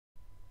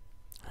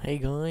Hey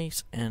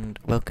guys, and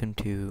welcome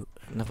to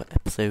another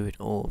episode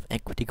of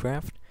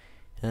EQuityCraft.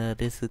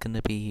 This is going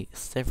to be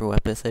several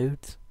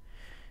episodes,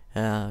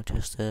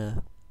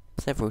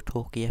 several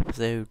talky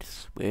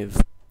episodes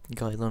with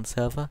guys on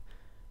server.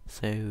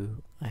 So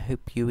I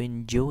hope you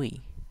enjoy.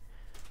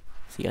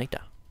 See you later.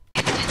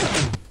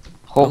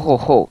 Ho ho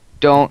ho!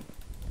 Don't.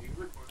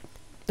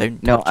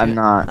 No, touch I'm it.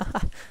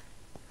 not.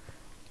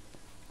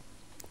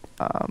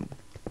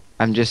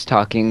 I'm just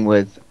talking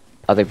with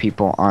other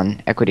people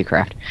on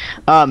EQuityCraft.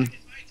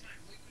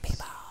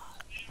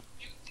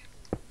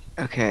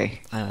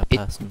 Okay. I'm a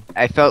person.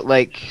 I felt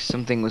like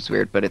something was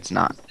weird, but it's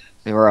not.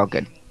 They were all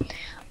good.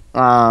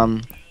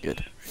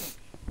 Good.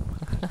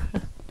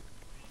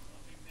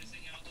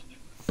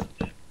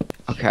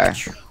 Okay.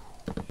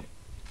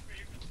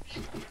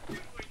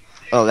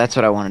 Oh, that's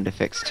what I wanted to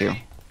fix too.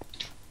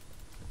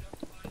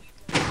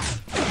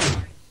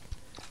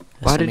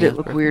 Why did it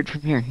look weird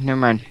from here? Never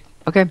mind.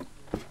 Okay.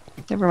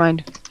 Never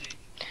mind.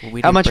 Well,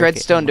 we How didn't much break it,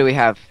 redstone do we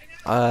have?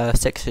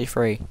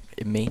 63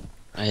 in me.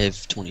 I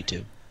have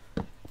 22.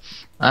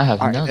 I have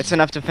Alright, none. that's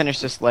enough to finish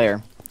this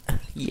layer.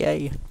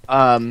 Yay.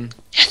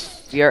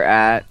 We are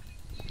at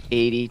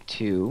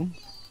 82.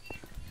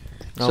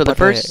 No, So the but,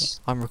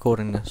 first... I'm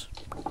recording this.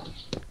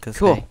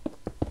 Cool.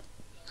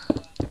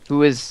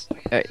 Who is...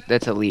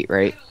 that's elite,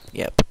 right?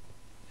 Yep.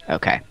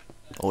 Okay.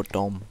 Or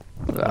Dom.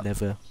 Well.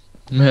 Whatever.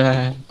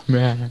 Meh,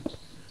 meh.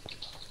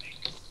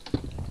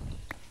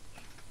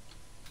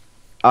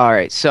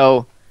 Alright,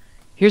 so...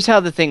 Here's how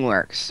the thing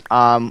works.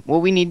 What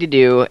we need to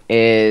do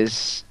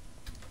is...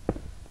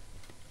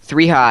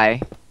 3 high.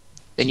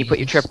 Then you put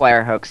your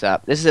tripwire hooks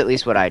up. This is at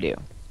least what I do.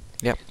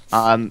 Yep.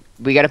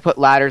 We gotta put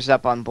ladders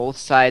up on both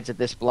sides of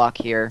this block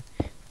here.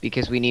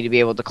 Because we need to be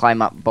able to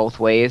climb up both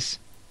ways.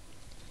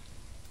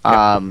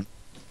 Yep.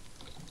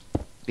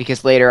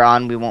 Because later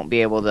on we won't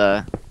be able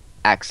to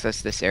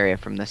access this area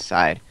from this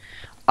side.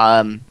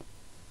 We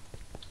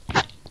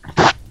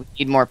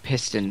need more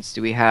pistons.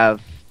 Do we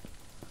have...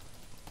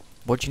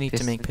 What do you need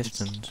to make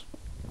Pistons. pistons?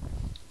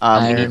 we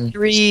Iron. need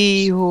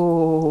 3...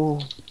 Oh,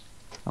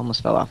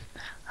 almost fell off.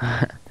 You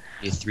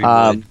have 3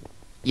 wood.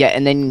 Yeah,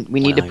 and then we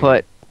need to Iron.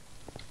 put...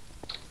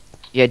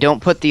 Yeah,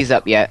 don't put these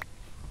up yet.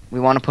 We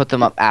want to put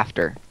them up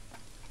after.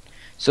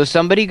 So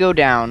somebody go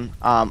down.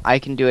 I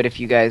can do it if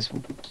you guys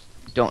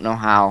don't know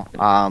how.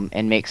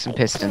 And make some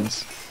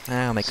pistons.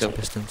 I'll make So- some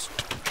pistons.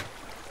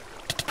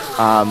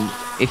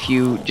 If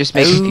you just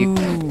make a few...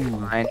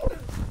 Ooh. Fine.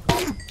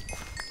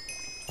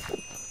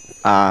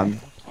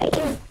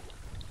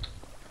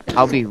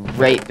 I'll be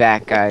right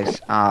back,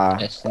 guys.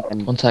 Yes.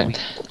 and- 1 second.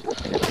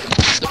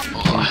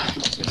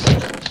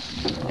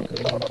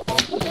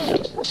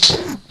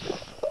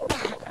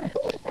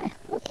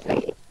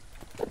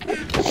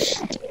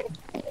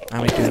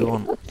 How many do you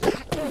want?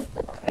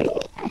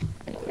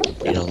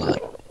 Need a lot.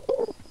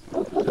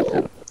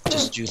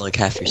 Just do like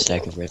half your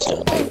stack of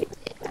redstone.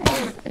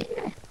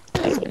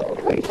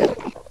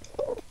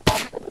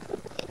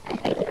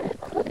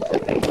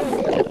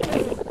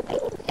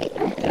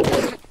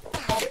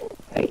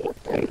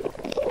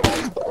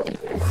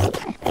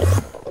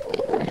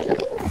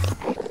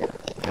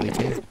 How many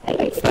do?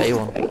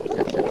 31.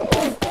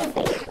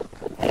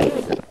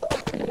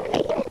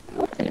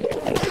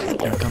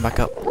 Now come back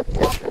up.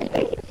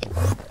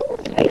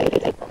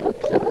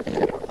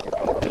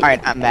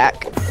 Alright, I'm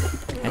back.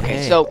 Okay,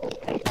 Hey, so...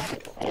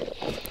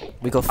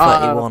 we got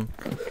 31.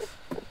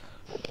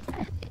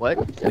 What?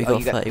 We Oh, got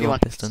you 31 31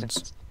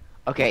 pistons.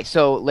 Okay,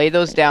 so lay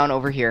those down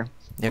over here.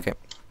 Okay.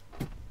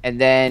 And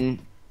then...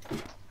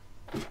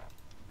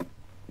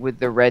 with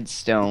the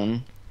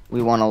redstone,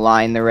 we want to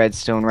line the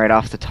redstone right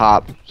off the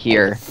top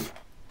here.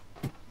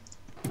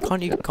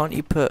 Can't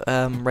you put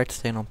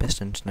redstone on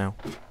pistons now?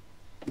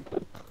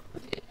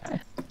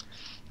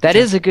 That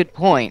is a good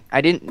point. I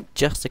didn't...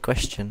 Just a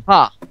question.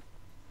 Huh.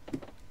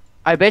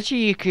 I bet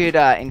you could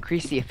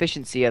increase the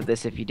efficiency of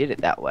this if you did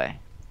it that way.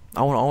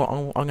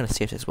 I'm gonna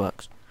see if this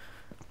works.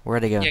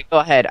 Where'd it go? Yeah, go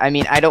ahead. I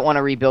mean, I don't want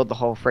to rebuild the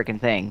whole freaking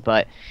thing,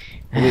 but...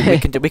 We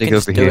can Think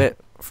just over do here. it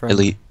from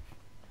Elite.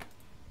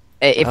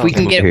 If Oh, we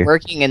can come get over it here.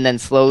 working and then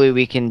slowly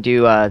we can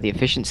do the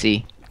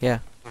efficiency. Yeah.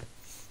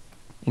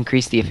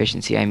 Increase the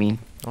efficiency, I mean.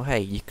 Oh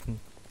hey,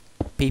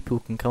 people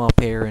can come up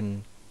here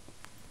and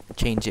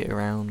change it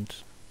around,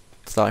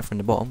 starting from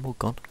the bottom. Oh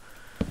god,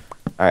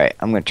 Alright,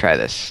 I'm gonna try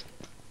this.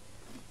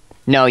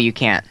 No, you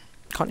can't.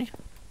 can't you?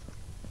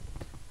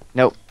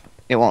 Nope.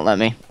 It won't let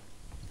me.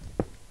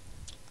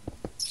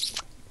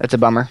 That's a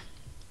bummer.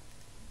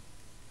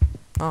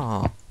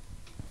 Oh.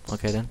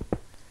 Okay then.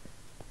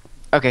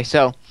 Okay,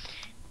 so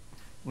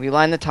we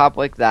line the top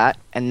like that,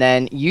 and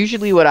then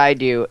usually what I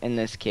do in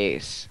this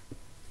case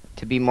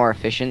to be more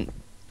efficient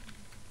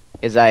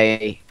is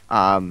I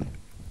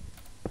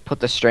put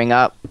the string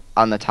up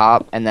on the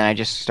top, and then I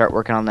just start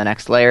working on the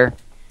next layer.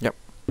 Yep.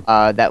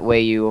 That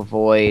way you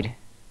avoid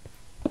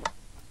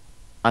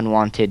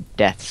unwanted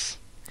deaths.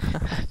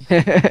 Does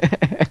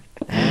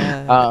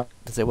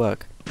it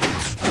work?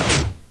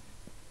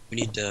 We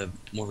need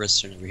more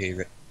redstone over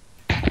here.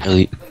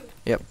 Elite.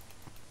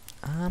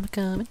 I'm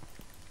coming.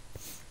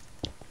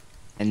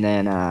 and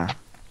then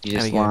you There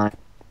just we go. line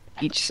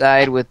each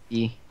side with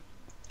the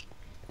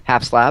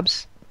half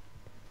slabs.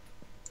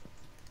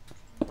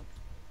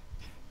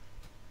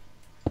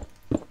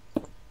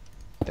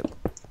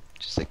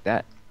 Just like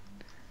that.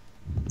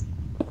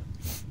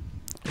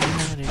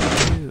 How did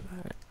you do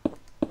it?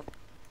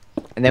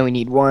 And then we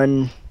need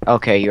one.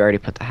 Okay, you already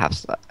put the half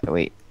slab. Oh,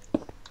 wait.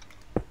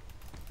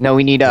 No,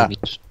 we need Yeah, one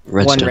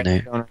redstone there.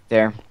 redstone right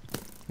there.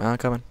 I'm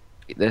coming.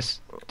 Wait, this.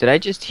 Did I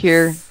just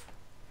hear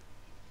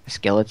a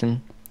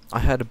skeleton? I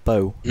heard a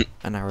bow, Mm.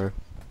 an arrow.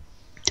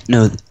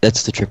 No,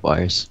 that's the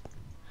tripwires.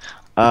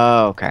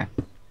 Oh, okay.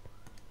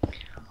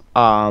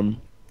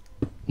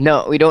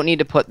 No, we don't need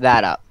to put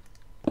that up.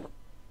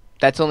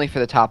 That's only for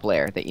the top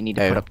layer that you need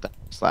to put Oh. up the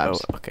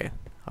slabs. Oh, okay.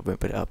 I won't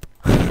put it up.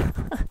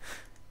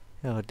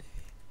 Oh dear.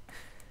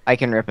 I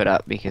can rip it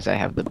up because I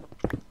have the.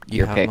 You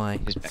Your have pick my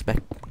is back.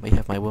 spec. We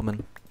have my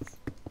woman.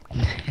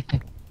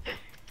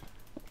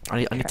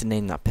 I need to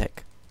name that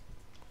pick.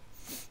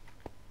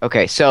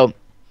 Okay, so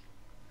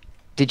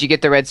did you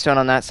get the redstone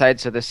on that side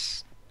so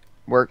this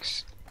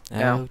works?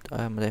 No, I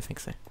don't think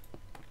so.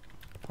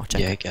 I'll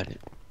check. Yeah, I it. got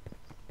it.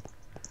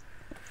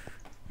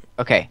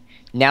 Okay,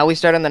 now we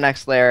start on the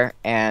next layer,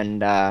 and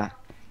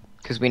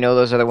because we know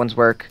those other ones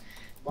work,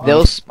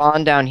 they'll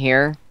spawn down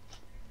here,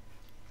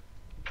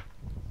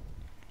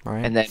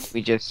 Alright. and then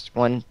we just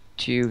 1,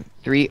 2,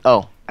 3.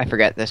 Oh, I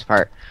forget this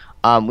part.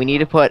 We need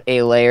to put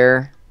a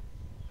layer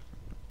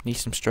Need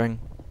some string.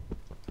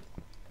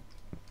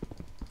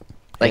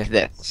 like Here.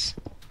 this.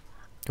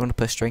 You want to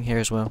put string here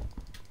as well?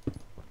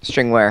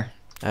 String where?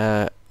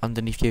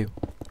 Underneath you.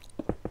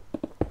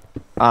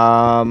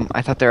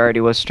 I thought there already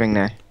was string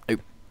there. Oh.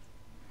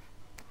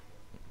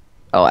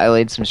 Oh, I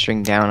laid some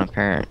string down,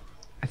 apparent.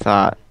 I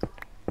thought.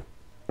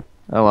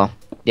 Oh well.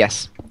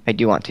 Yes, I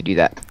do want to do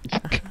that.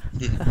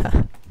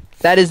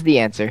 That is the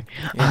answer.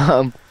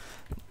 Yeah.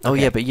 Oh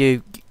okay. yeah, but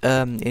you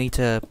need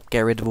to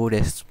get rid of all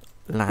this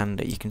land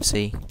that you can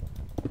see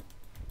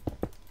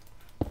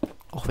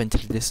off into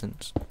the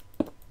distance.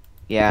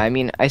 Yeah, I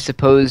mean, I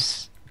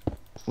suppose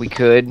we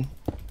could,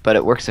 but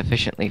it works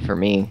efficiently for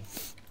me.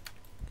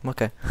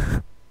 Okay.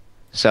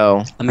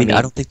 So I mean,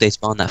 I don't think they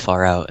spawn that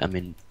far out. I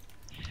mean,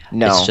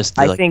 No, it's just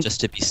I like think just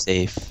to be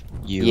safe.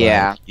 You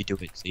Yeah. you do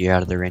it so you're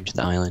out of the range of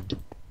the island.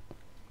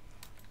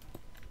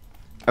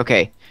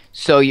 okay.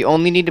 So you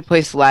only need to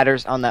place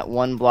ladders on that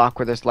one block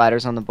where there's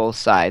ladders on the both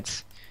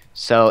sides.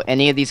 So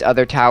any of these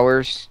other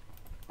towers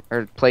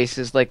or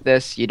places like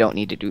this, you don't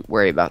need to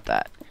worry about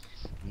that.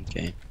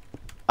 Okay.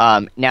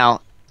 Now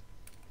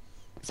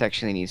this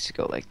actually needs to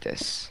go like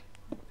this.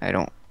 I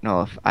don't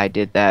know if I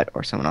did that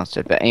or someone else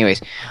did, but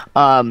anyways,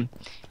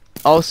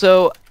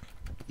 also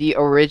the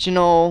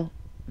original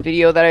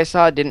video that I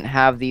saw didn't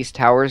have these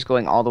towers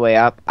going all the way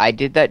up. I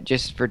did that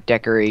just for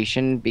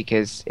decoration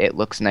because it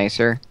looks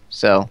nicer.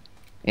 So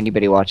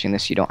anybody watching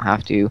this, you don't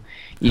have to.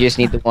 You just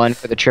need the one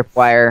for the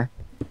tripwire,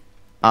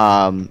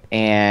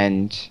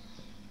 and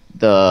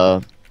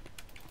the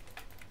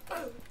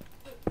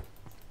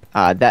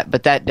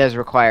but that does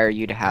require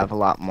you to have a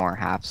lot more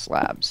half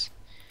slabs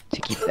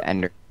to keep the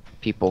ender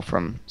people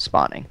from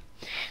spawning.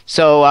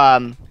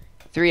 So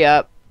 3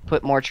 up,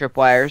 put more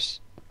tripwires,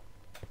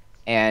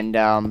 and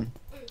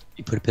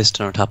You put a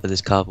piston on top of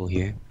this cobble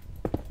here.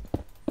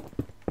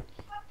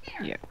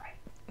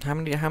 How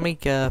many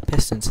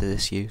pistons does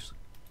this use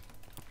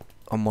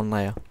on one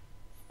layer?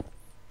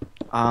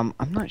 I'm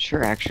not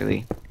sure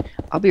actually.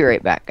 I'll be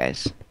right back,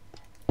 guys.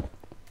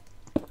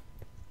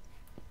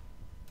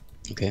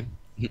 Okay.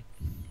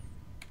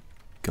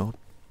 God.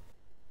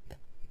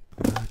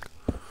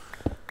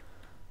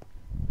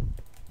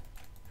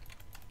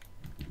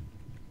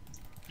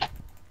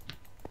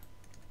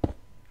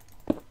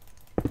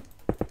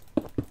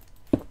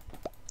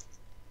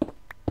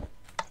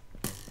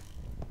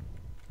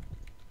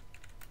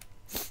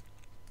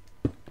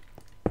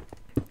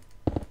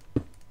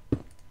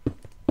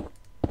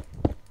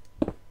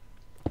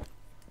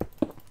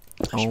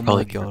 I should Oh my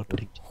probably god. put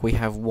it- We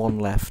have one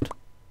left.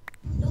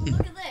 Oh, look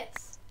at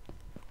this.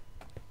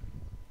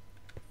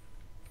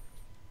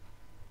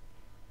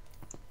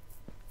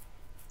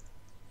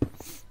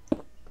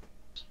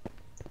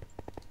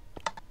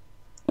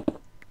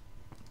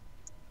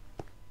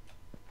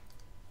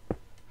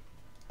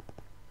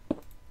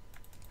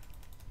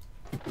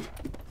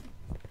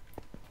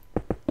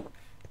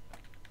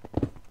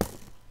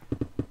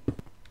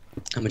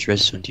 How much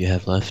redstone do you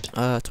have left?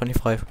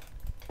 25.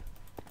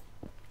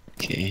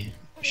 Okay,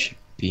 should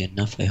be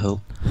enough, I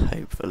hope.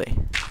 Hopefully.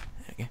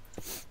 There we go.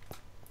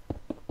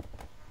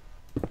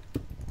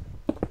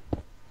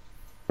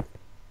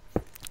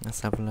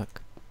 Let's have a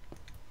look.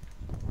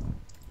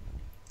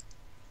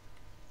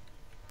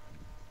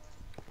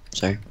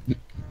 Sorry.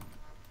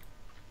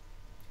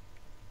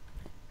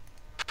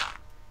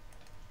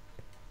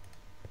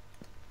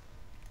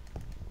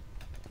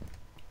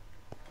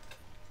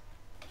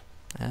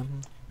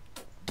 Um.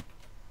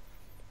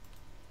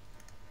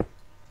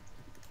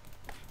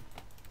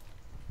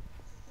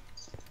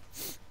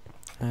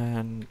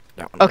 And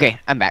that one. Okay,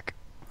 I'm back.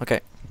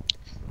 Okay.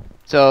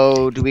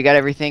 So, do we got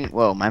everything?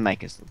 Whoa, my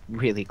mic is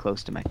really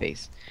close to my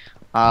face.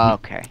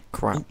 Okay.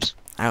 Crap. Oops.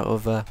 Out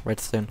of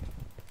redstone.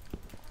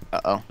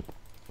 Uh-oh.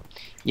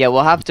 Yeah,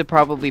 we'll have to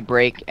probably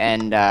break,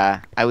 and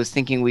I was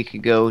thinking we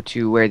could go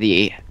to where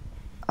the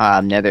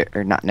nether,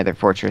 or not nether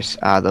fortress,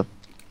 the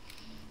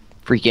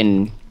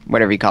freaking,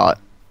 whatever you call it,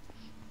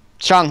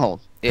 stronghold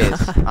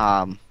is.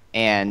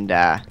 And,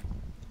 oh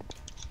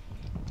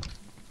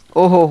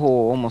ho ho,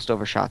 almost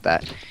overshot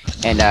that.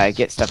 And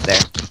get stuff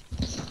there.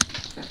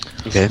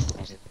 Okay.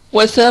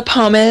 What's up,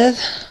 Hamid?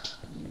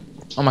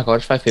 Oh my god,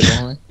 it's 5 people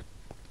only.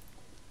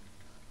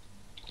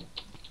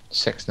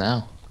 6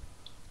 now.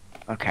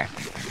 Okay.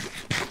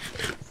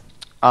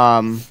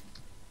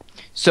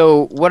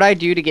 So what I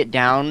do to get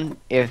down,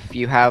 if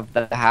you have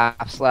the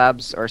half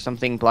slabs or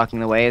something blocking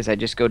the way, is I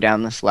just go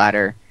down this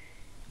ladder,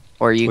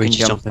 or you Or can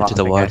just jump into off,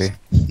 the I water. guess.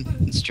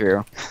 It's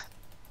true.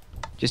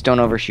 Just don't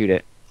overshoot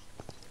it.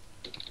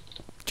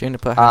 Do you want to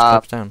put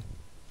hashtags down?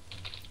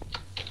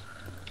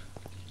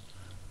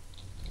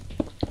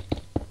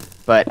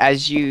 But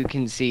as you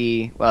can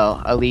see,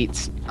 well,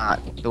 Elite's not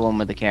the one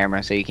with the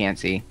camera, so you can't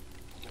see.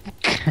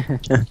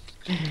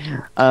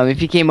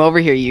 If you came over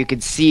here, you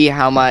could see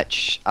how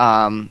much,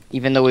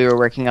 even though we were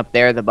working up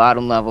there, the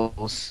bottom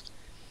levels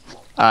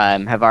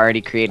have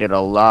already created a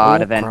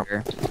lot Oh, of crap.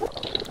 ender.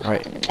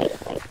 Right.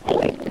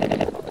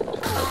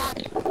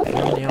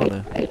 How many are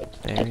there?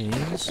 There he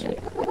is.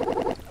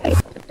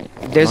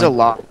 There's a Nine.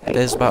 lot.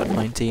 There's about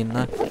 19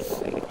 there.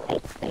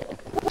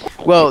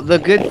 Well, the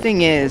good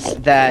thing is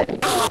that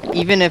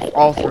even if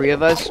all three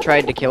of us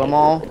tried to kill them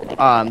all,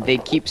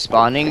 they'd keep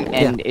spawning,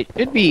 and it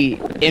should be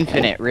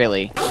infinite,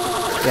 really.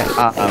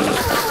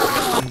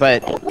 Yeah.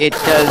 But it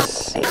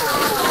does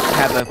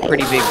have a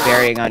pretty big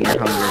bearing on your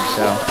hunger,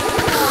 so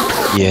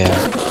Yeah.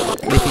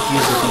 We could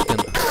use a beacon.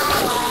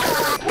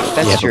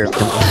 that's yeah, true.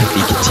 But we don't have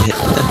beacons yet.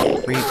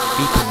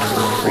 Beacon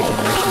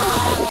regeneration.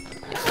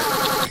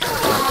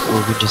 Or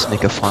we just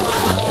make a farm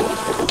for now.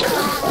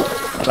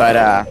 But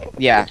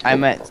yeah,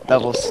 I'm at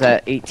level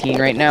set 18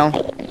 right now.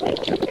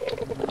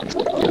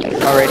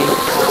 Already.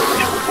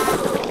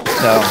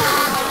 So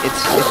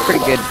it's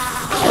pretty good.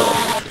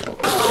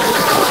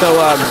 So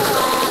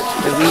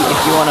Elite, if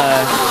you wanna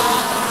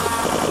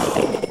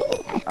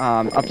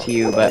up to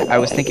you, but I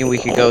was thinking we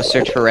could go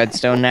search for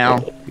redstone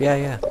now. Yeah,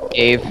 yeah.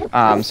 Cave.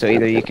 So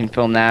either you can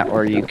film that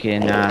or you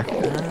can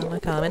We're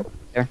coming.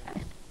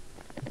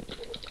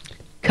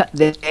 cut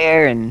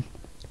there and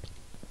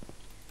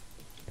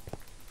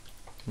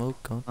Oh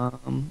god.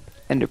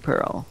 ender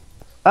pearl.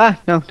 Ah,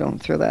 no, don't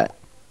throw that.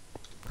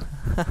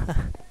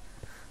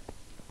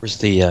 Where's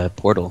the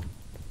portal?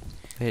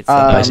 It's Oh,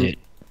 I Um, see it.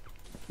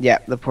 Yeah,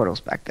 the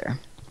portal's back there.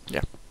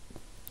 Yeah.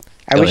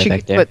 I Go wish right you back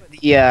could there. put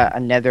the a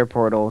nether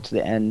portal to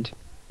the end,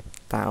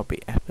 that'll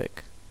be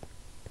epic.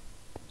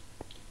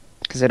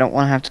 because I don't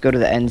want to have to go to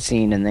the end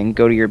scene and then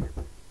go to your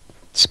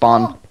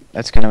spawn.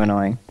 That's kind of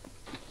annoying.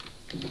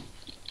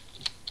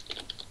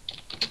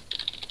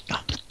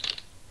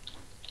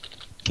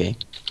 Okay.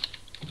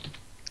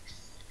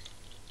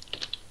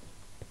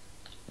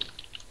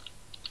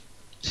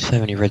 Does it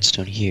have any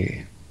redstone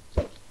here?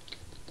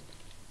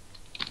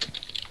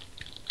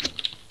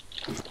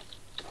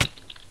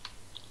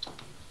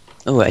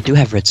 Oh, I do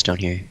have redstone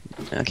here.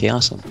 Okay,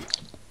 awesome.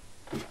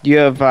 Do you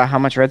have how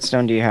much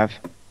redstone do you have?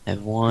 I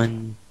have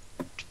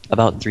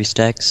about 3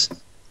 stacks.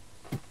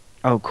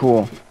 Oh,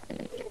 cool.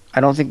 I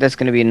don't think that's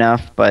going to be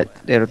enough, but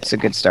it's a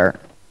good start.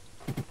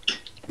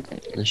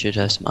 I should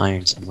have some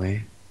iron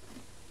somewhere.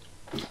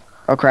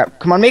 Oh crap!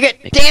 Come on, make it!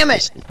 Damn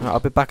it! I'll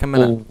be back in a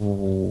minute.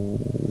 Oh.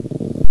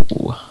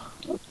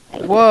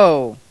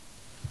 Whoa,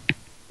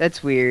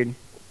 that's weird.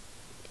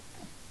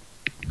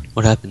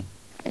 What happened?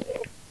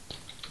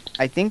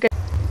 I think.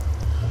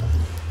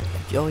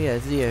 Oh yeah,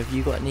 Zio, have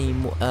you got any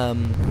more,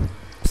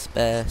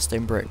 spare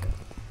stone brick?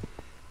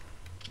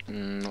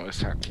 Not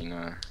exactly,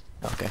 no.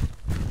 Okay.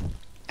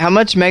 How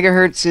much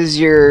megahertz is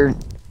your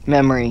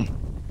memory?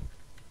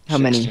 How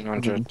many?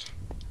 1600.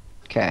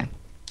 Okay.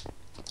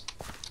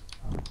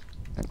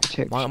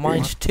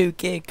 Mine's 2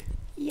 gig.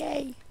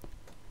 Yay.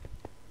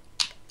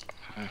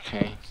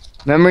 Okay.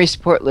 Memory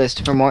support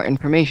list for more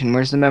information.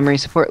 Where's the memory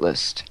support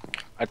list?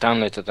 I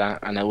downloaded that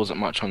and there wasn't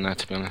much on there,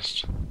 to be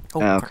honest.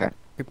 Oh, okay. crap.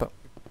 Creeper.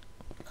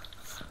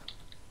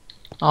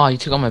 Oh, you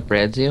took all my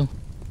bread, Zio.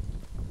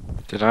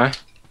 Did I?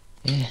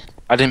 Yeah.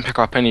 I didn't pick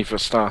up any of your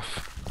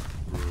stuff.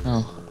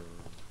 Oh.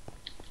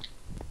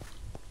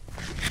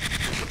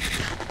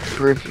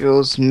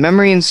 Peripherals,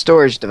 memory and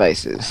storage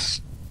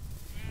devices.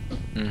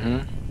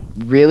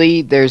 Mm-hmm.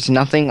 Really? There's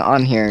nothing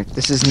on here.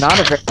 This is not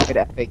a very good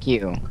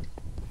FAQ.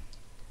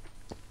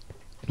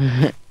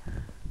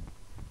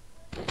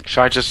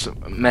 Should I just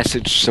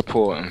message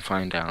support and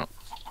find out?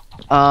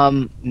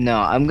 No,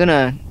 I'm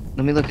gonna...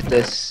 Let me look at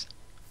this.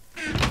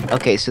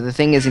 Okay, so the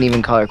thing isn't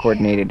even color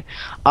coordinated.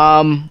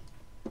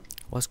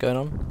 What's going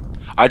on?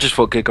 I just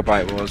thought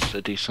Gigabyte was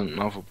a decent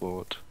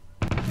motherboard.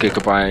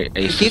 Gigabyte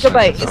Asus.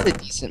 Gigabyte is and a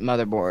decent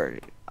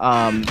motherboard.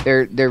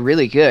 They're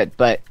really good,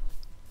 but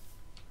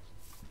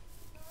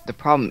the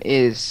problem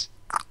is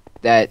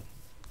that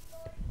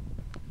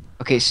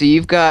Okay, so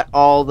you've got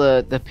all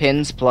the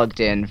pins plugged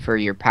in for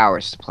your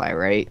power supply,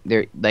 right?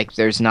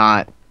 There's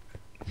not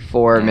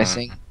 4 No.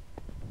 missing.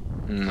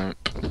 No.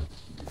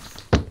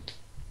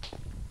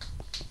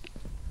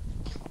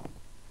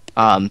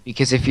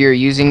 Because if you're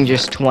using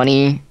just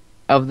 20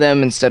 of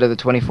them instead of the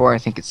 24, I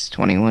think it's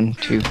 21,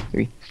 2,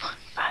 3, 4,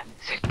 5,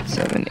 6,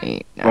 7,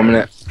 8, 9. 1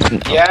 minute.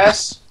 10.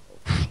 Yes.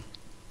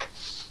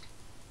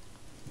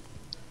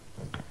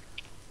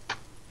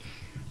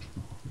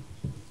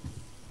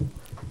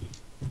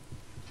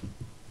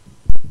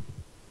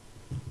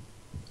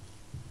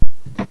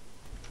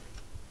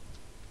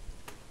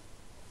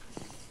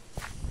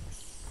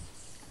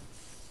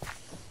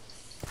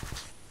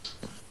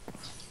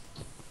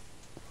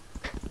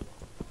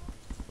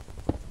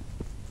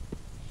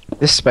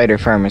 This spider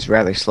farm is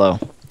rather slow.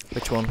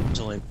 Which one? It's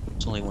only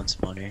one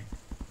spawner.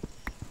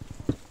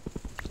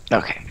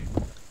 Okay.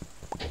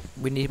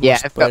 We need Yeah, more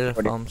I've got spider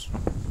 40. farms.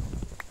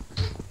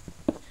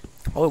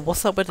 Oh,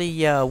 what's up with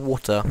the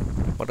water,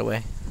 by the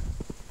way?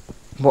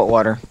 What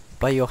water?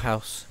 By your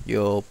house,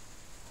 your...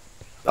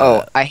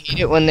 Oh, I hate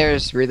it when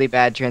there's really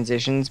bad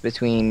transitions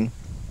between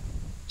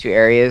 2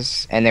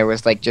 areas, and there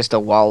was like just a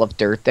wall of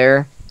dirt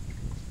there.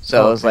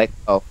 So Oh, I was okay. like,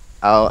 oh,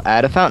 I'll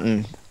add a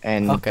fountain,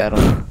 and Okay.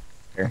 that'll...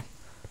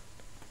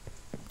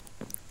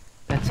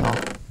 That's all.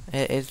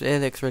 It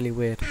looks really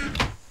weird.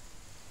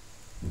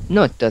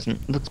 No, it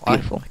doesn't. It looks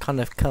beautiful.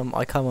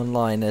 I come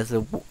online. There's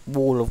a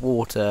wall of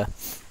water.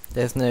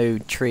 There's no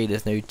tree.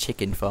 There's no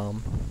chicken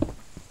farm.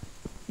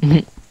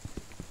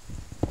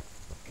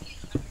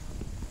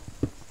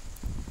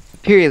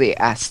 Purely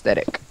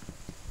aesthetic.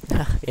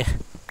 Yeah.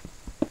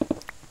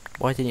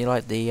 Why didn't you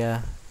like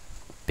the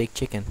big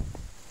chicken?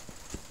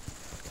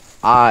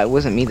 It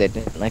wasn't me that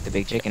didn't like the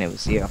big chicken. It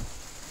was you.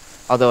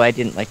 Although I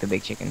didn't like the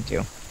big chicken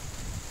too.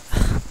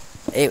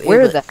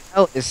 Where the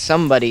hell is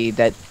somebody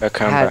that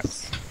Okay, I'm back.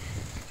 has...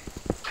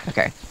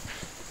 Okay.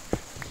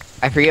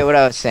 I forget what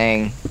I was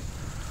saying.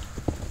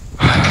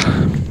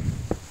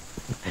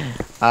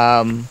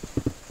 Let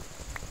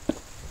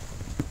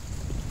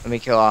me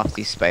kill off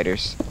these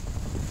spiders.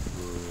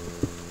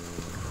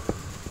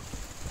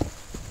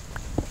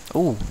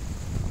 Ooh.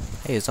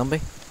 Hey, a zombie.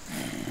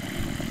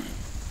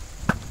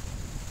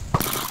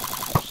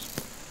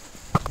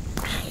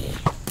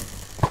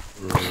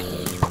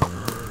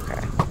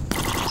 Okay.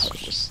 So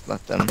just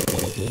let them...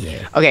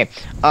 Okay,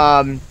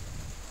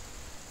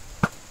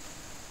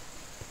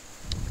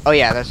 oh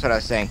yeah, that's what I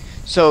was saying.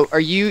 So, do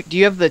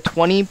you have the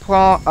 20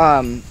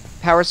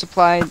 power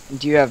supply?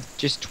 Do you have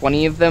just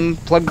 20 of them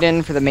plugged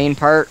in for the main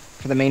power,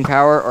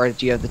 or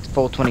do you have the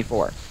full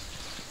 24?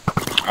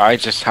 I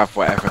just have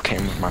whatever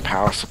came with my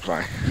power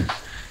supply.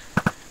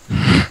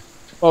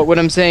 Well, what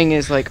I'm saying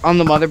is, like, on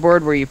the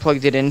motherboard where you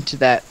plugged it into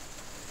that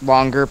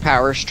longer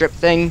power strip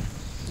thing,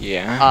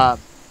 Yeah.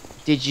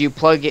 did you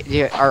plug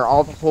it, are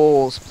all the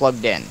holes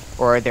plugged in?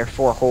 Or are there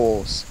 4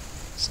 holes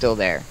still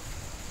there?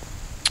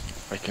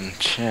 I can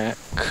check.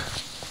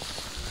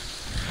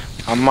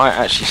 I might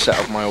actually set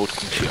up my old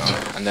computer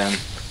and then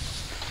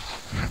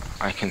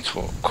I can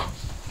talk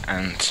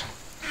and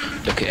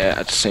look at it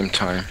at the same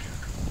time.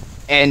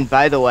 And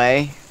by the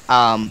way,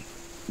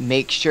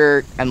 make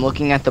sure, I'm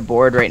looking at the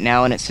board right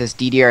now and it says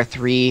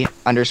DDR3_1,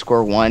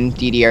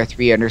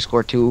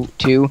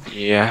 DDR3_2.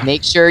 Yeah.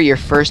 Make sure your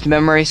first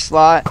memory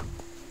slot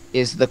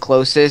is the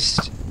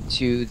closest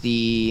to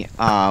the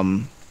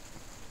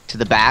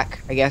back,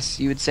 I guess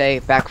you would say,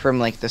 back from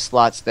like the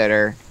slots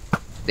that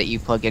you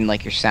plug in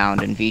like your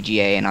sound and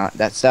VGA and all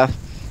that stuff.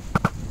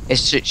 It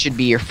should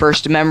be your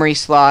first memory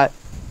slot,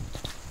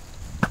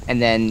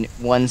 and then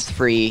one's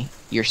free,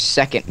 your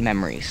second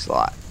memory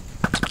slot.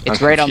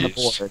 It's I'm right on the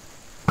confused. board.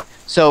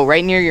 So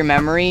right near your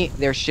memory,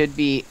 there should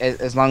be,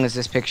 as long as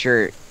this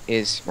picture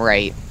is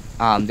right,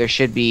 there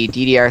should be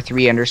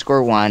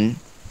DDR3_1,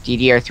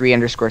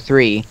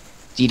 DDR3_3,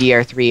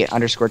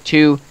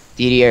 DDR3_2,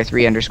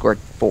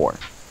 DDR3_4.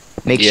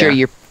 Make sure Yeah.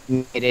 you're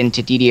putting it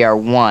into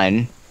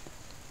DDR1,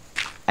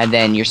 and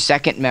then your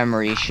second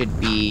memory should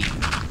be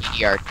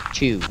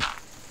DDR2.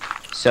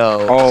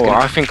 So Oh,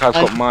 I think I've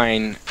got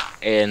mine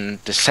in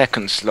the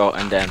second slot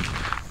and then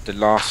the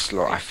last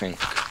slot, I think.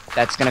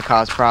 that's going to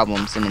cause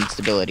problems and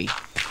instability.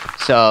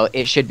 So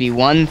it should be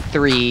 1,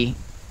 3,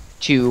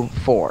 2,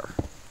 4.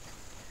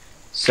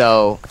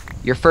 So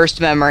your first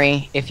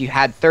memory, if you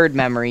had third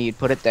memory, you'd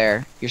put it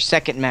there. Your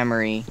second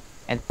memory,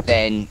 and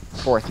then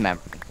fourth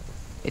memory.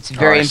 It's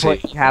very I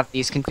important see. to have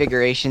these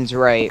configurations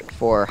right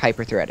for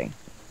hyperthreading.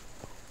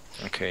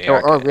 Okay, yeah.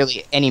 Or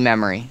really any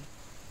memory.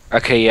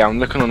 Okay, yeah, I'm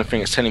looking on the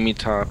thing. It's telling me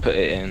to put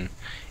it in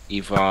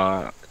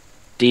either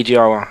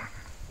DDR1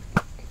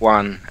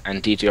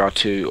 and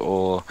DDR2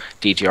 or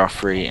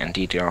DDR3 and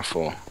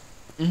DDR4.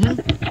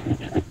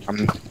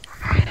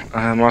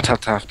 I might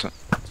have to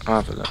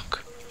have a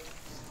look.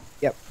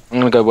 Yep. I'm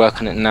gonna go work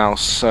on it now.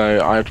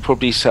 So I'd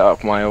probably set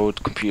up my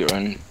old computer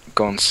and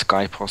go on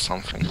Skype or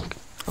something.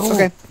 Oh,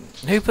 Okay.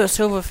 who put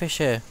silverfish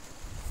here?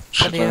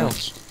 Bloody hell.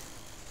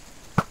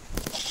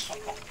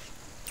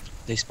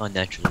 They spawn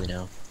naturally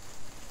now.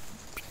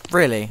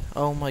 Really?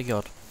 Oh my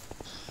god.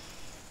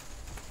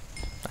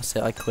 That's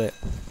it, I quit.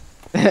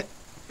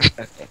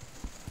 Okay.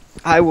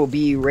 I will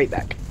be right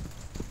back.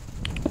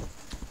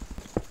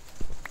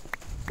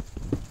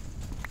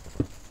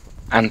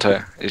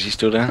 Anto, is he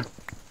still there?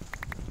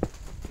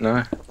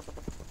 No?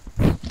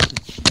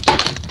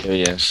 Here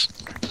he is.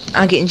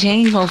 I'm getting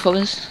changed,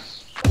 motherfuckers.